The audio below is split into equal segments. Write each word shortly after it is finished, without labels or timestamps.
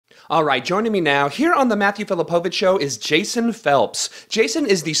All right, joining me now here on the Matthew Filipowicz Show is Jason Phelps. Jason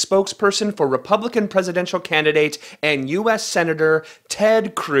is the spokesperson for Republican presidential candidate and U.S. Senator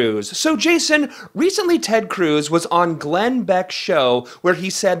Ted Cruz. So, Jason, recently Ted Cruz was on Glenn Beck's show where he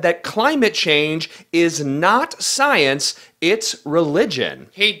said that climate change is not science, it's religion.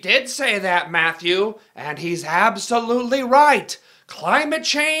 He did say that, Matthew, and he's absolutely right. Climate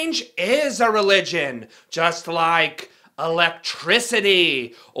change is a religion, just like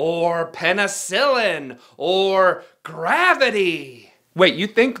electricity, or penicillin, or gravity. Wait, you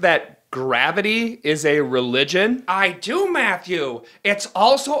think that gravity is a religion? I do, Matthew. It's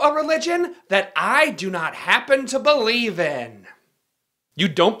also a religion that I do not happen to believe in. You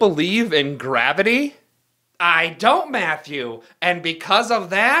don't believe in gravity? I don't, Matthew. And because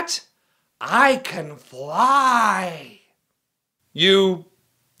of that, I can fly. You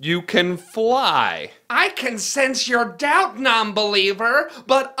can fly. I can sense your doubt, non-believer,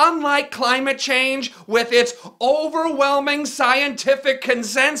 but unlike climate change with its overwhelming scientific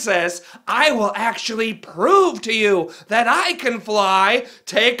consensus, I will actually prove to you that I can fly.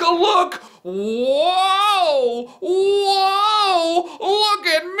 Take a look. Whoa! Whoa! Look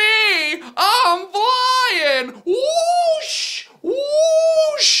at me! I'm flying! Whoosh!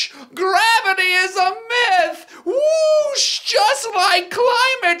 Whoosh! Gravity is a myth! Whoosh! Just like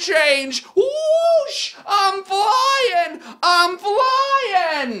climate change! Whoosh! I'm flying! I'm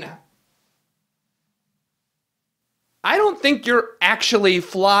flying! I don't think you're actually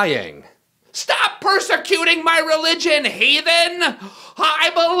flying. Stop persecuting my religion, heathen!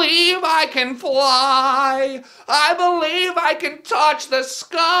 I believe I can fly! I believe I can touch the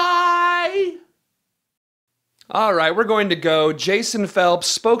sky! All right, we're going to go. Jason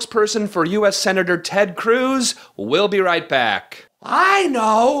Phelps, spokesperson for U.S. Senator Ted Cruz. We'll be right back. I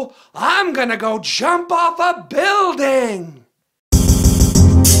know! I'm gonna go jump off a building!